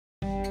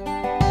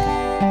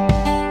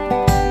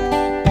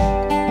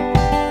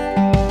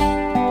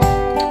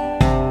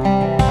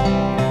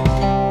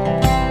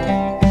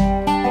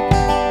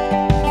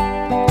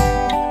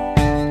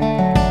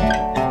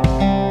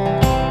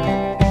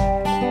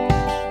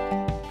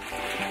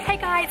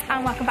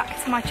and welcome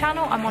back to my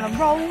channel. I'm on a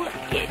roll.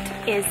 It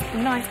is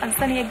nice and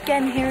sunny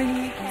again here in the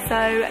UK.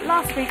 So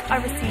last week I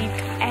received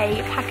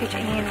a package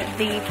in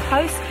the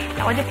post.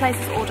 Now I did place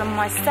this order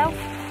myself.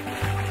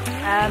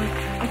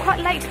 I'm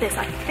quite late to this,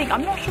 I think.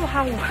 I'm not sure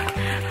how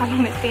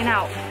long it's been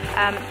out,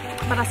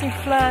 but I see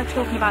Fleur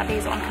talking about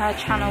these on her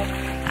channel,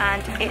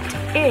 and it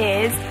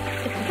is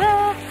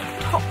the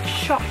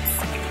Topshop's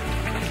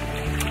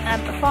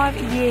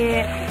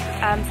 5-year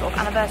sort of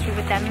anniversary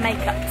with their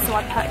makeup. So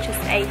I purchased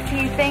a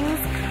few things.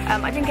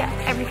 I didn't get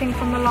everything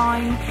from the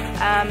line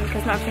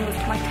because not everything was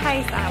to my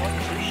taste and I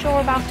wasn't too sure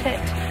about it.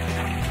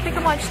 I think I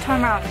might just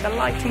turn around. The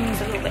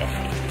lighting's a little bit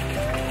iffy.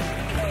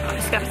 I'm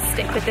just going to have to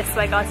stick with this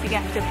way, guys, so you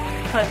have to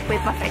put with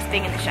my face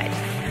being in the shade.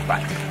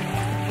 Right.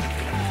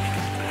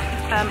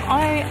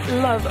 I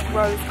love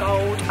rose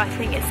gold. I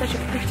think it's such a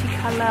pretty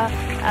colour.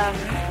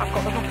 I've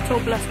got the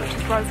Rock Blush, which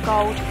is rose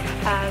gold.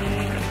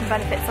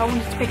 Benefits. So I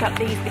wanted to pick up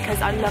these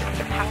because I love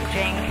the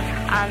packaging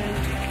and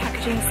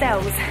packaging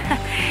sells.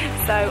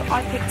 So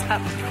I picked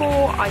up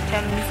 4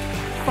 items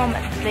from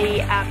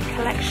the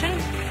collection.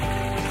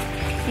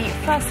 The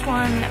first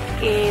one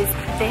is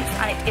this,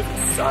 and it is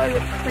so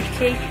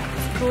pretty.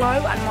 It's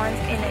glow, and mine's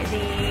in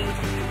the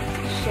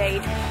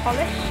shade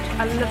Polished.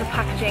 I love the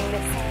packaging.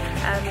 This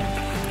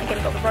again,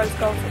 you've got the rose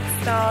gold with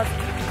stars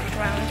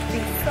around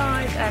the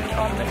sides and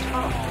on the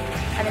top,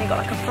 and then you've got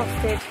like a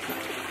frosted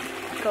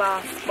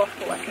glass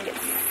bottle. I think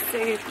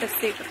it's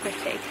super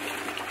pretty,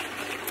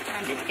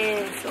 and it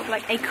is sort of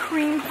like a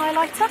cream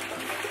highlighter.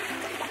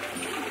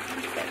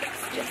 So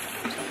it's just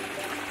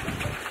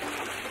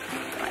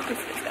like this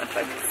is going to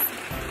focus.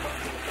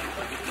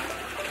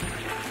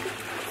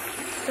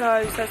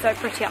 So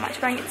pretty. I'm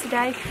actually wearing it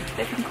today,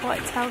 but if you can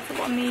quite tell, it's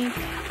got me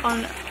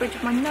on the bridge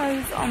of my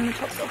nose, on the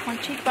tops of my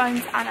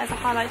cheekbones, and as a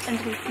highlight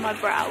underneath my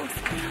brows.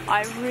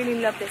 I really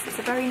love this. It's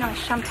a very nice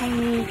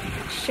champagne-y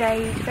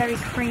shade, very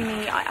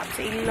creamy. I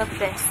absolutely love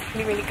this.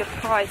 Really good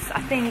price.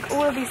 I think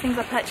all of these things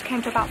I purchased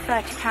came to about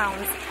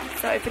 £30.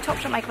 So for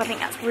Topshop makeup, I think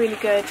that's really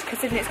good,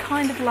 considering it's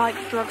kind of like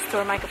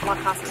drugstore makeup, like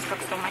class as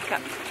drugstore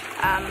makeup.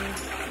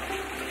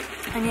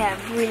 And yeah,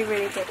 really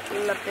good.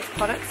 Love this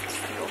product. It's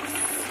a little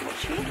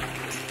swatchy.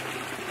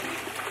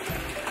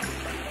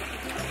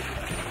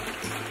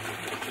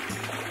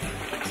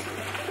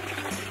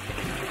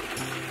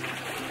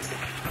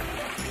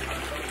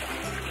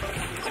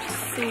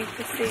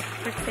 Super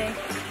pretty.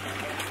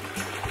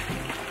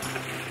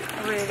 I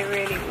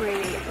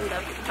really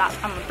love that.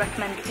 I would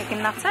recommend picking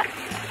that up.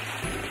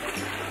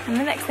 And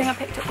the next thing I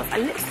picked up was a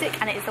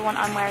lipstick, and it is the one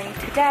I'm wearing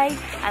today,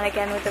 and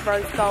again with the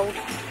rose gold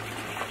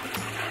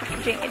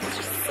packaging. It is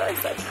just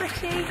so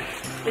pretty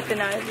with the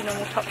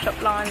normal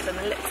Topshop lines and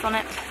the lips on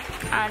it.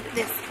 And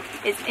this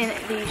is in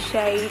the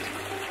shade,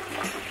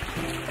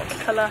 what the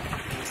colour,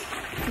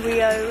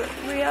 Rio,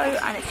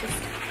 and it's just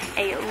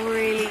a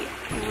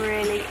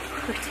really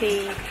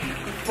pretty,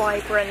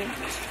 vibrant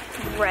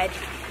red.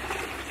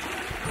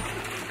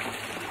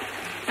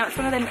 Now it's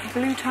one of them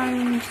blue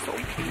toned sort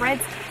of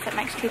reds that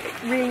makes you keep it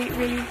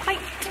really white,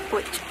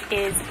 which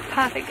is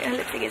perfect in a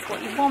lipstick, is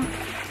what you want.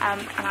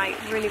 And I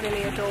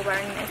really adore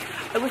wearing this.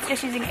 I was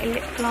just using a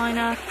lip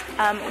liner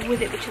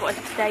with it, which is what I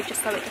did today,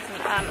 just so it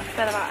doesn't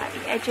feather out at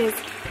the edges.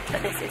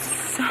 But this is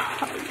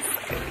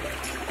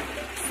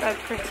so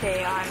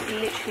pretty. I'm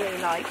literally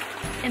like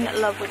in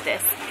love with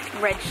this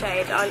red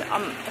shade.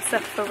 I'm a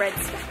sucker for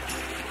reds,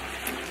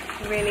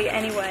 really,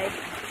 anyway.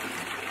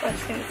 I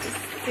just think this is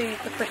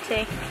super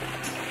pretty.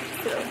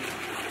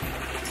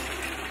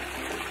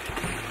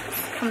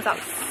 Just comes out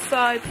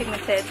so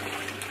pigmented.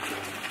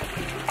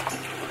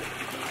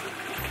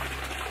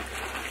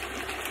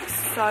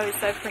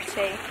 So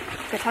pretty.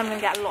 But I'm going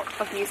to get a lot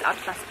of use out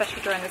of that,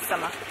 especially during the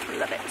summer.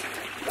 Love it.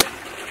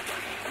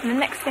 And the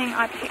next thing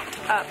I picked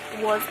up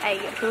was a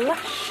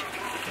blush.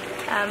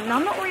 Now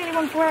I'm not really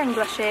one for wearing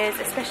blushes,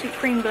 especially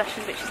cream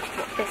blushes, which is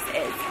what this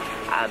is.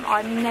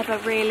 I'm never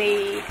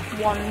really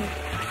one,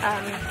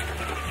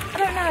 I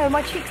don't know,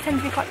 my cheeks tend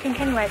to be quite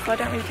pink anyway, so I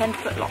don't really tend to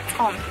put lots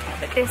on.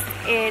 But this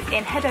is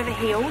in Head Over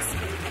Heels,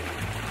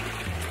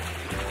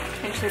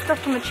 and it says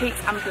dot on the cheeks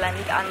and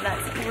blend, and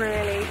that's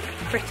really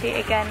pretty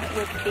again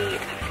with the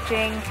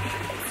packaging.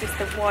 It's just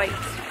the white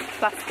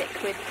plastic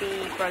with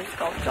the rose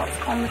gold dots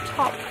on the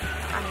top,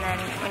 and then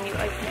when you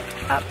open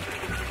it up,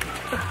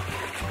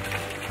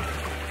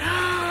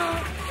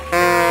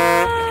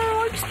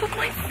 I just put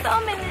my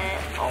thumb in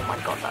it. Oh my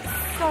god, that's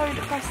so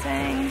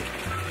depressing.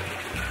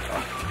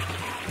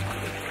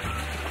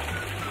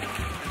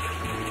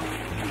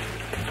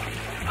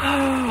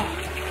 Oh,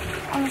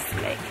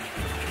 honestly.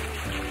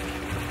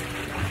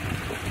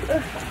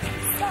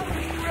 So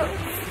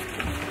gross.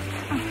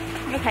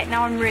 Okay,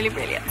 now I'm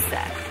really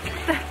upset.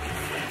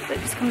 So it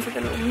just comes with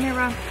a little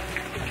mirror.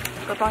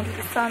 Got blinded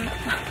with the sun.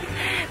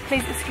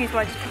 Please excuse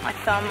why I just put my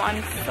thumb.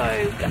 I'm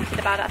so gutted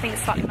about it. I think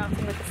it's slightly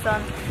melting with the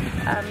sun.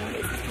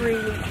 It's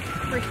really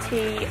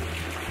pretty,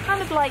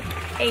 kind of like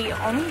a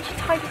orange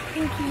type of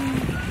pinky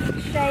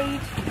shade,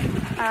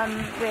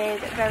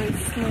 with very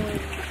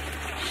smooth,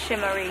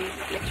 shimmery,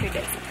 glittery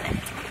bits in it.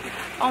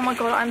 Oh my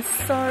god, I'm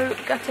so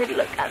gutted.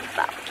 Look at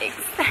that big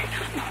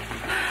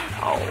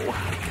oh.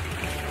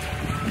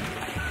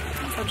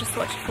 So I'll just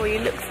swatch it for you.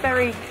 It looks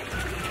very,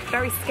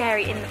 very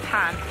scary in the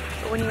pan,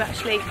 but when you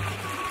actually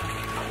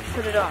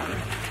put it on,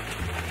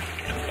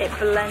 it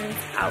blends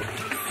out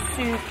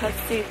super,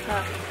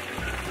 super,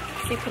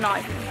 super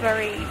nice. It's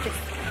very just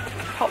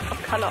pop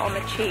of colour on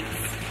the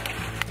cheeks,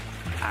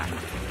 and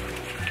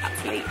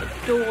absolutely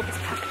adore this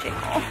packaging.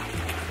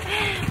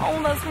 Oh,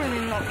 that's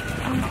really not,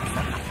 I'm not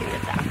so happy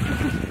with that.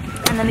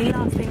 And then the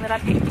last thing that I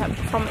picked up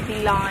from the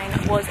line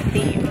was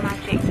the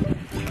Magic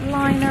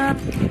Liner.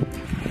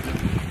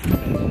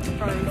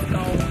 Rose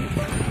gold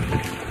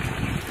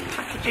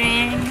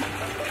packaging.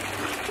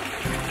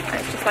 And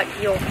it's just like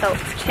your felt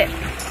tip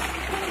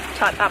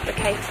type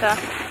applicator.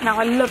 Now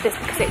I love this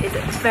because it is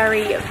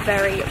very,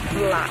 very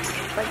black.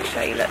 If I can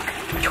show you, look.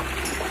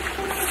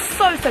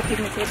 So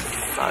pigmented,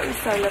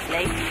 so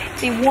lovely.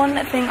 The one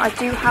thing I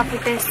do have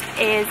with this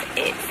is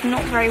it's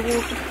not very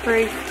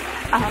waterproof,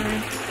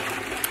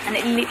 and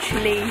it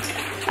literally,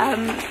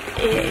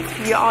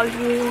 if your eyes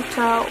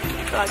water,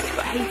 like it's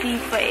got hay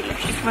fever, it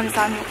literally just runs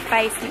down your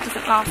face and it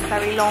doesn't last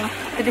very long.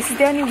 But this is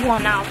the only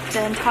one out of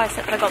the entire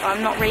set that I got that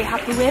I'm not really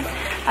happy with.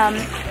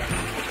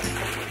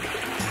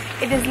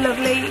 It is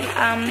lovely.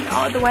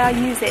 The way I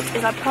use it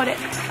is I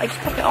just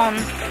pop it on,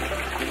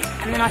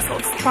 and then I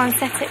sort of try and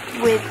set it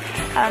with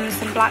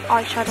some black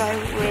eyeshadow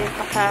with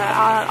like a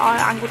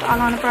angled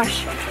eyeliner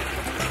brush.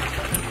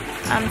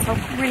 So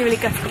I'm really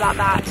gutted about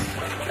that.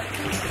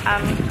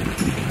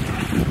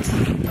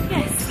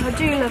 Yes, I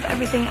do love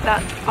everything else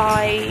that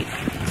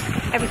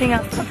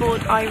I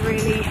bought. I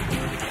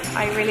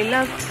really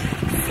love.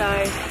 So,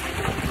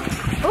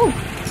 oh.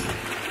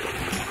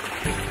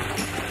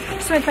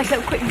 Just wanted to make a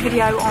little quick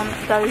video on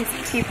those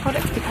few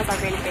products because I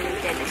really did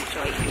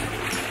enjoy it.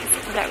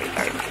 It's very